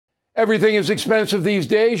Everything is expensive these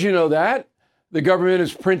days, you know that. The government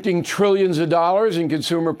is printing trillions of dollars and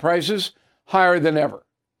consumer prices higher than ever.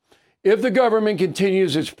 If the government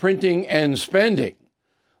continues its printing and spending,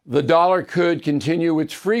 the dollar could continue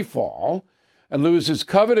its free fall and lose its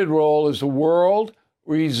coveted role as the world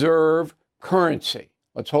reserve currency.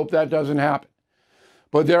 Let's hope that doesn't happen.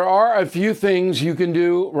 But there are a few things you can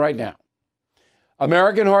do right now.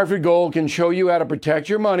 American Hartford Gold can show you how to protect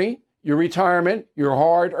your money, your retirement, your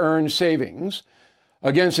hard-earned savings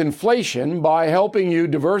against inflation by helping you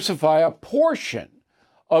diversify a portion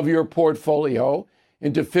of your portfolio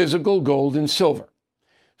into physical gold and silver.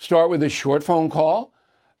 Start with a short phone call,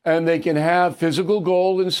 and they can have physical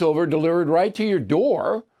gold and silver delivered right to your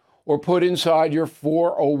door or put inside your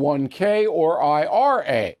 401k or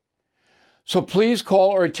IRA. So please call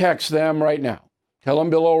or text them right now. Tell them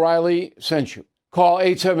Bill O'Reilly sent you. Call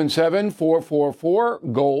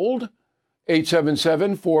 877-444-GOLD,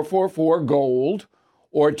 877-444-GOLD,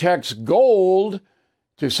 or text GOLD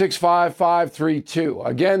to 65532.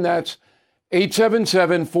 Again, that's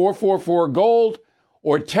 877-444-GOLD,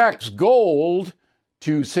 or text GOLD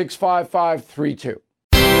to 65532.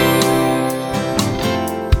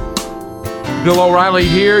 Bill O'Reilly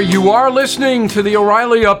here. You are listening to the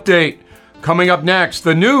O'Reilly Update. Coming up next,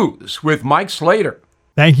 the news with Mike Slater.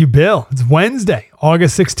 Thank you, Bill. It's Wednesday,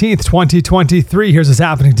 August 16th, 2023. Here's what's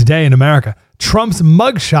happening today in America. Trump's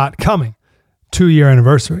mugshot coming. 2-year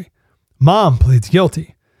anniversary. Mom pleads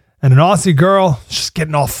guilty. And an Aussie girl just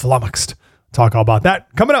getting all flummoxed. Talk all about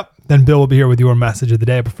that coming up. Then Bill will be here with your message of the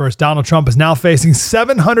day. But first, Donald Trump is now facing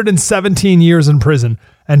 717 years in prison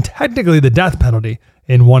and technically the death penalty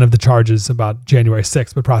in one of the charges about January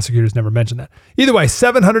 6th, but prosecutors never mentioned that. Either way,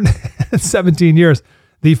 717 years.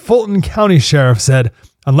 The Fulton County Sheriff said,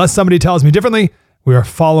 unless somebody tells me differently, we are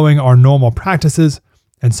following our normal practices,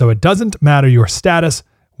 and so it doesn't matter your status,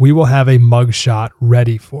 we will have a mugshot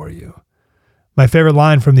ready for you. My favorite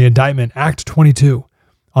line from the indictment, Act 22.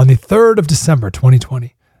 On the 3rd of December,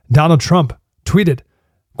 2020, Donald Trump tweeted,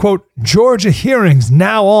 quote, Georgia hearings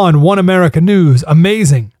now on One America News.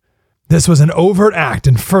 Amazing. This was an overt act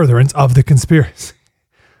in furtherance of the conspiracy.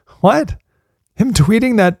 What? Him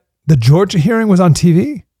tweeting that the Georgia hearing was on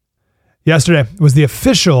TV? Yesterday was the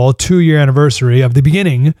official 2-year anniversary of the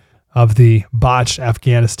beginning of the botched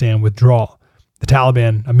Afghanistan withdrawal. The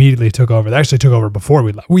Taliban immediately took over. They actually took over before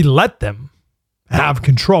we left. We let them have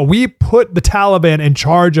control. We put the Taliban in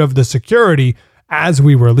charge of the security as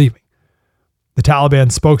we were leaving. The Taliban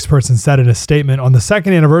spokesperson said in a statement, on the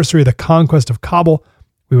 2nd anniversary of the conquest of Kabul,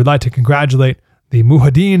 we would like to congratulate the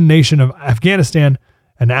Mujahideen nation of Afghanistan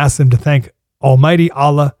and ask them to thank Almighty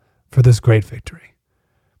Allah for this great victory.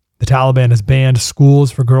 The Taliban has banned schools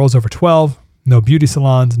for girls over 12, no beauty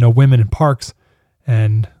salons, no women in parks,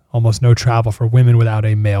 and almost no travel for women without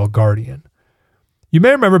a male guardian. You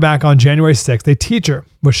may remember back on January 6th, a teacher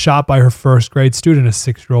was shot by her first grade student, a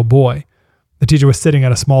 6-year-old boy. The teacher was sitting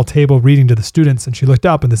at a small table reading to the students, and she looked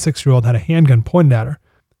up and the 6-year-old had a handgun pointed at her.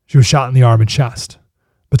 She was shot in the arm and chest,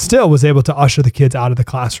 but still was able to usher the kids out of the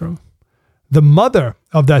classroom. The mother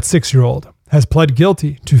of that 6-year-old has pled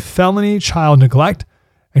guilty to felony child neglect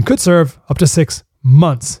and could serve up to 6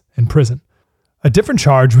 months in prison. A different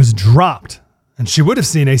charge was dropped, and she would have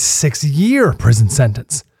seen a 6-year prison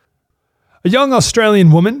sentence. A young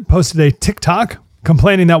Australian woman posted a TikTok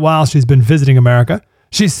complaining that while she's been visiting America,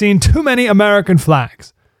 she's seen too many American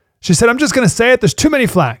flags. She said, I'm just going to say it, there's too many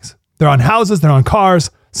flags. They're on houses, they're on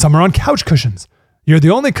cars, some are on couch cushions. You're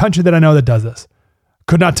the only country that I know that does this.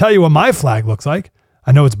 Could not tell you what my flag looks like.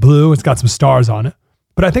 I know it's blue, it's got some stars on it,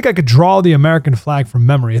 but I think I could draw the American flag from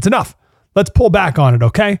memory. It's enough. Let's pull back on it,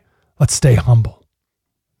 okay? Let's stay humble.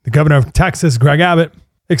 The governor of Texas, Greg Abbott,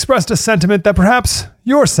 expressed a sentiment that perhaps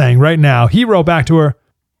you're saying right now. He wrote back to her,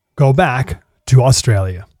 go back to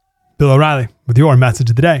Australia. Bill O'Reilly with your message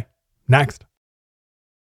of the day. Next.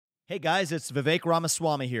 Hey guys, it's Vivek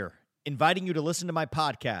Ramaswamy here, inviting you to listen to my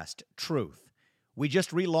podcast, Truth. We just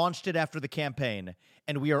relaunched it after the campaign,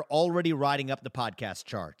 and we are already riding up the podcast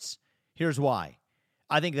charts. Here's why.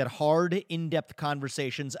 I think that hard, in-depth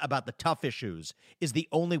conversations about the tough issues is the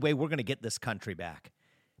only way we're going to get this country back.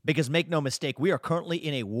 Because make no mistake, we are currently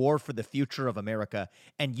in a war for the future of America,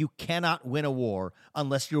 and you cannot win a war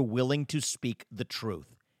unless you're willing to speak the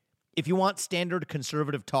truth. If you want standard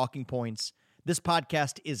conservative talking points, this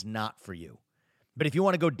podcast is not for you. But if you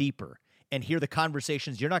want to go deeper and hear the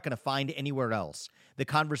conversations you're not going to find anywhere else, the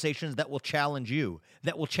conversations that will challenge you,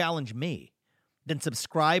 that will challenge me, then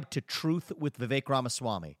subscribe to Truth with Vivek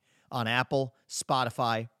Ramaswamy on Apple,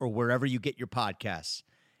 Spotify, or wherever you get your podcasts.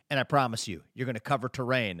 And I promise you, you're going to cover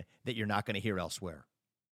terrain that you're not going to hear elsewhere.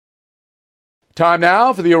 Time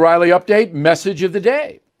now for the O'Reilly Update message of the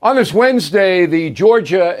day. On this Wednesday, the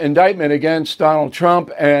Georgia indictment against Donald Trump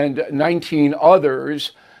and 19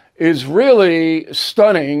 others is really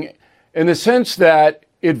stunning in the sense that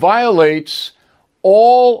it violates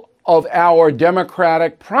all of our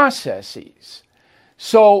democratic processes.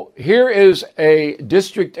 So here is a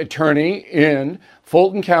district attorney in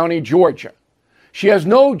Fulton County, Georgia. She has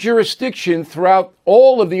no jurisdiction throughout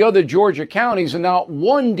all of the other Georgia counties, and not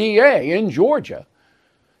one DA in Georgia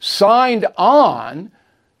signed on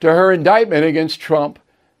to her indictment against Trump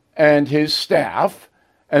and his staff.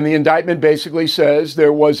 And the indictment basically says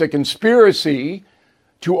there was a conspiracy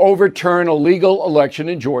to overturn a legal election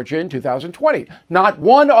in Georgia in 2020. Not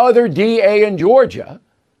one other DA in Georgia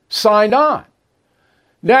signed on.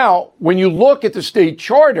 Now, when you look at the state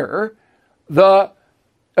charter, the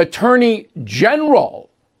Attorney General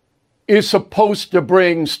is supposed to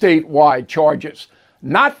bring statewide charges,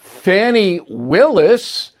 not Fannie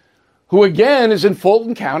Willis, who again is in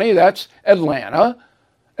Fulton County, that's Atlanta,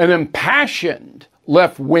 an impassioned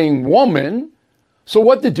left-wing woman. So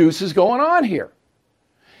what the deuce is going on here?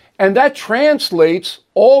 And that translates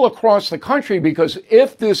all across the country, because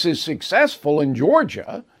if this is successful in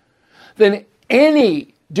Georgia, then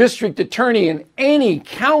any district attorney in any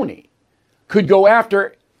county could go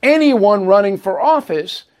after anyone running for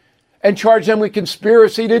office and charge them with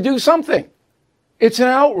conspiracy to do something. It's an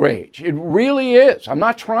outrage. It really is. I'm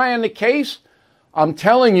not trying the case. I'm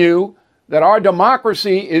telling you that our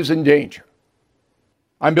democracy is in danger.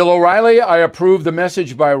 I'm Bill O'Reilly. I approve the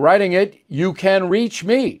message by writing it. You can reach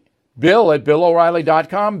me, Bill at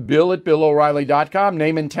BillO'Reilly.com, Bill at BillO'Reilly.com,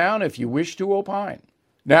 name and town if you wish to opine.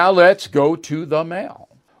 Now let's go to the mail.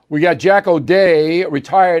 We got Jack O'Day,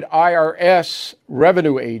 retired IRS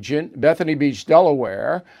revenue agent, Bethany Beach,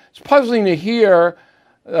 Delaware. It's puzzling to hear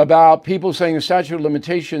about people saying the statute of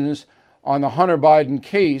limitations on the Hunter Biden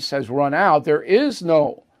case has run out. There is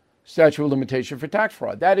no statute of limitation for tax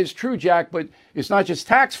fraud. That is true, Jack, but it's not just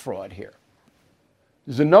tax fraud here.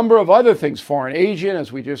 There's a number of other things, foreign agent,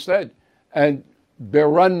 as we just said, and they're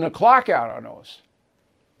running the clock out on those.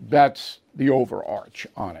 That's the overarch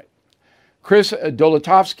on it. Chris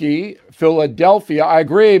Dolatovsky, Philadelphia. I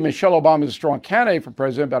agree, Michelle Obama is a strong candidate for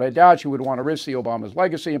president, but I doubt she would want to risk the Obama's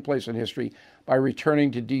legacy and place in history by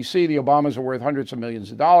returning to D.C. The Obamas are worth hundreds of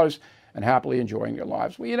millions of dollars and happily enjoying their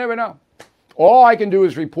lives. Well, you never know. All I can do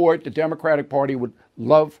is report the Democratic Party would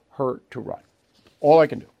love her to run. All I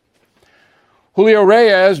can do. Julio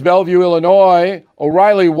Reyes, Bellevue, Illinois.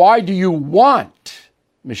 O'Reilly, why do you want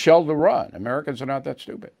Michelle to run? Americans are not that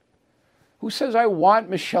stupid. Who says I want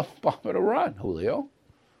Michelle Obama to run, Julio?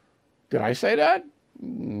 Did I say that?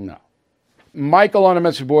 No. Michael on the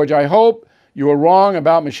message board, I hope you are wrong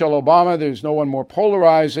about Michelle Obama. There's no one more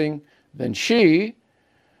polarizing than she.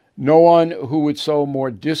 No one who would sow more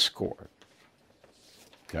discord.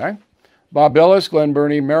 Okay. Bob Ellis, Glen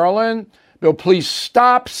Burnie, Maryland. Bill, please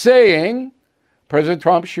stop saying President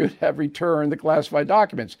Trump should have returned the classified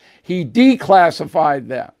documents. He declassified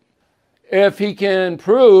them. If he can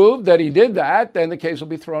prove that he did that, then the case will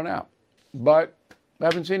be thrown out. But I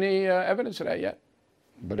haven't seen any evidence of that yet.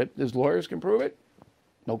 But if his lawyers can prove it,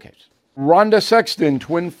 no case. Rhonda Sexton,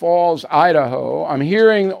 Twin Falls, Idaho. I'm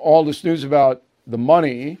hearing all this news about the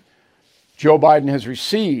money Joe Biden has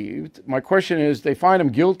received. My question is, they find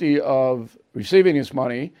him guilty of receiving this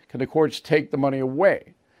money. Can the courts take the money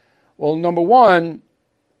away? Well, number one,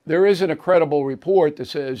 there isn't a credible report that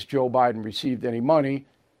says Joe Biden received any money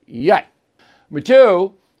yet. Number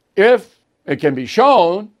two, if it can be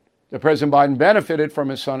shown that President Biden benefited from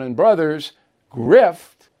his son and brother's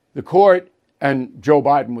grift, the court, and Joe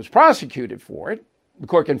Biden was prosecuted for it, the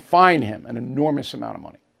court can fine him an enormous amount of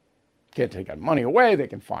money. Can't take that money away, they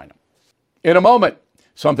can fine him. In a moment,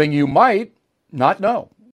 something you might not know.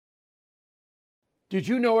 Did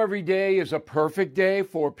you know every day is a perfect day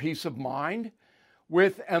for peace of mind?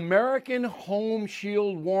 With American Home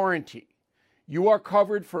Shield Warranty, you are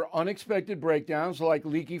covered for unexpected breakdowns like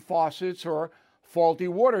leaky faucets or faulty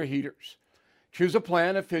water heaters. Choose a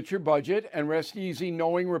plan that fits your budget and rest easy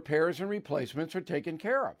knowing repairs and replacements are taken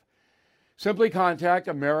care of. Simply contact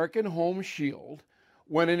American Home Shield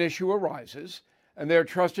when an issue arises, and their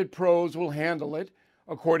trusted pros will handle it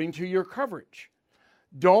according to your coverage.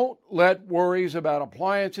 Don't let worries about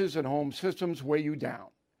appliances and home systems weigh you down.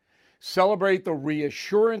 Celebrate the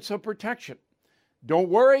reassurance of protection. Don't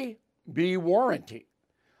worry, be warranty.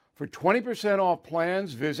 For 20% off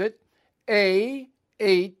plans, visit ahs.com/bill.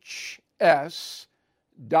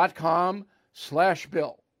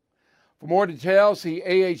 For more details, see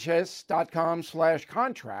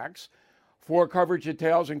ahs.com/contracts. for coverage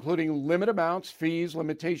details, including limit amounts, fees,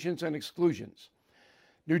 limitations, and exclusions.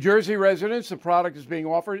 New Jersey residents, the product is being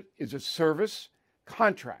offered is a service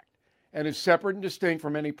contract and is separate and distinct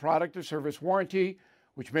from any product or service warranty,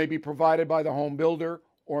 which may be provided by the home builder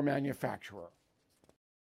or manufacturer.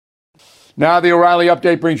 Now, the O'Reilly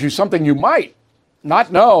Update brings you something you might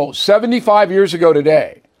not know. 75 years ago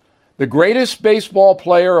today, the greatest baseball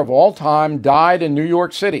player of all time died in New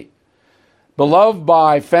York City. Beloved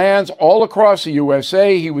by fans all across the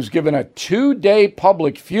USA, he was given a 2-day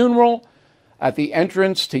public funeral at the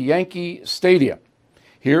entrance to Yankee Stadium.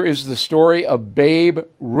 Here is the story of Babe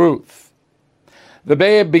Ruth. The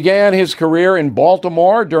Babe began his career in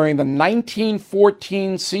Baltimore during the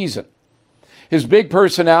 1914 season. His big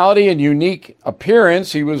personality and unique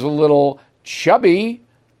appearance, he was a little chubby,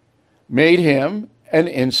 made him an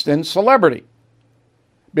instant celebrity.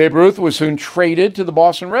 Babe Ruth was soon traded to the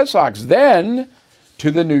Boston Red Sox, then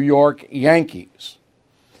to the New York Yankees.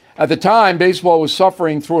 At the time, baseball was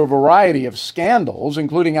suffering through a variety of scandals,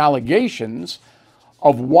 including allegations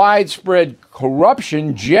of widespread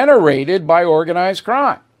corruption generated by organized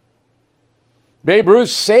crime. Babe Ruth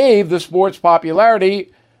saved the sport's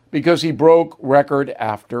popularity because he broke record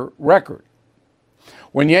after record.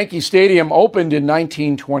 When Yankee Stadium opened in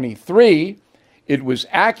 1923, it was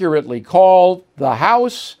accurately called the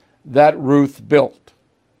house that Ruth built.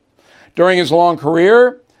 During his long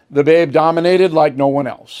career, the Babe dominated like no one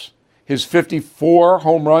else. His 54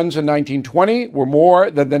 home runs in 1920 were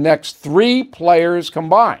more than the next 3 players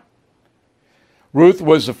combined. Ruth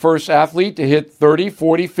was the first athlete to hit 30,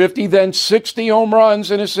 40, 50, then 60 home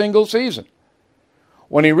runs in a single season.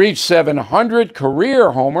 When he reached 700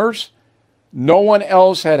 career homers, no one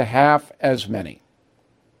else had half as many.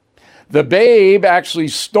 The Babe actually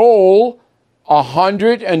stole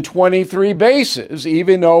 123 bases,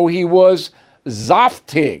 even though he was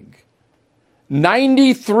Zoftig.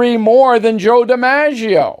 93 more than Joe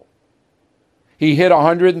DiMaggio. He hit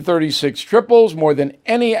 136 triples, more than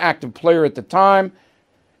any active player at the time,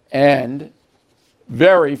 and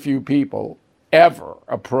very few people ever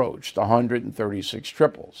approached 136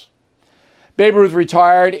 triples. Babe Ruth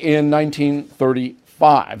retired in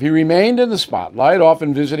 1935. He remained in the spotlight,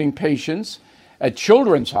 often visiting patients at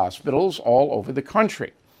children's hospitals all over the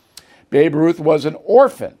country. Babe Ruth was an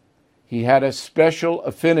orphan. He had a special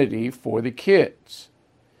affinity for the kids.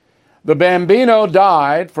 The Bambino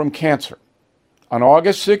died from cancer on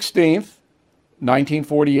August 16th,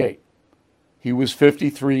 1948. He was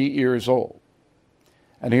 53 years old.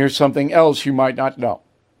 And here's something else you might not know.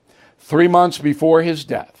 3 months before his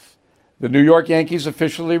death, the New York Yankees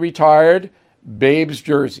officially retired Babe's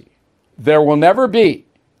jersey. There will never be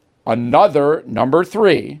another number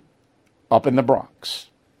 3 up in the Bronx.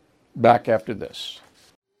 Back after this.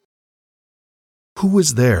 Who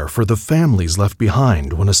is there for the families left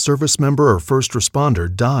behind when a service member or first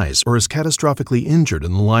responder dies or is catastrophically injured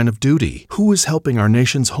in the line of duty? Who is helping our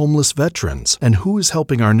nation's homeless veterans? And who is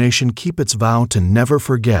helping our nation keep its vow to never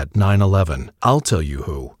forget 9/11? I'll tell you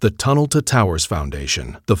who. The Tunnel to Towers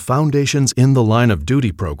Foundation. The foundation's In the Line of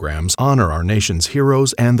Duty programs honor our nation's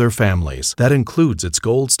heroes and their families. That includes its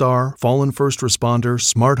Gold Star, Fallen First Responder,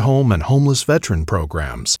 Smart Home, and Homeless Veteran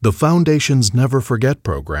programs. The foundation's Never Forget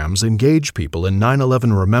programs engage people in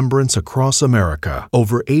 9/11 remembrance across America.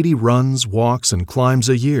 Over 80 runs, walks, and climbs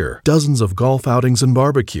a year, dozens of golf outings and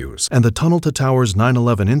barbecues, and the Tunnel to Towers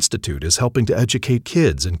 9/11 Institute is helping to educate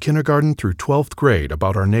kids in kindergarten through 12th grade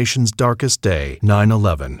about our nation's darkest day,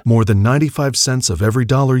 9/11. More than 95 cents of every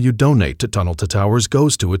dollar you donate to Tunnel to Towers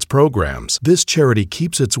goes to its programs. This charity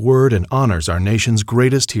keeps its word and honors our nation's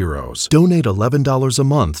greatest heroes. Donate $11 a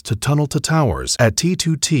month to Tunnel to Towers at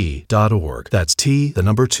T2T.org. That's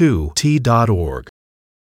T2T.org.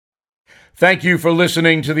 Thank you for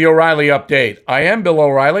listening to the O'Reilly Update. I am Bill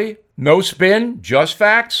O'Reilly. No spin, just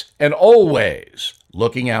facts, and always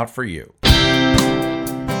looking out for you.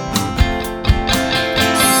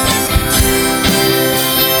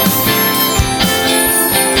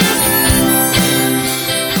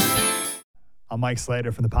 I'm Mike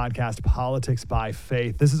Slater from the podcast Politics by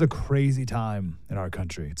Faith. This is a crazy time in our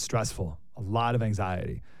country. It's stressful, a lot of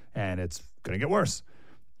anxiety, and it's going to get worse.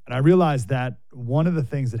 And I realized that one of the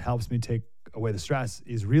things that helps me take away the stress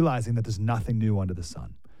is realizing that there's nothing new under the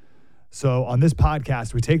sun. So on this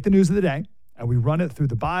podcast, we take the news of the day and we run it through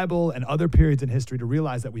the Bible and other periods in history to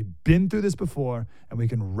realize that we've been through this before and we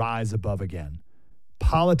can rise above again.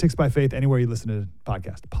 Politics by Faith, anywhere you listen to the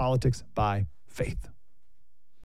podcast. Politics by Faith.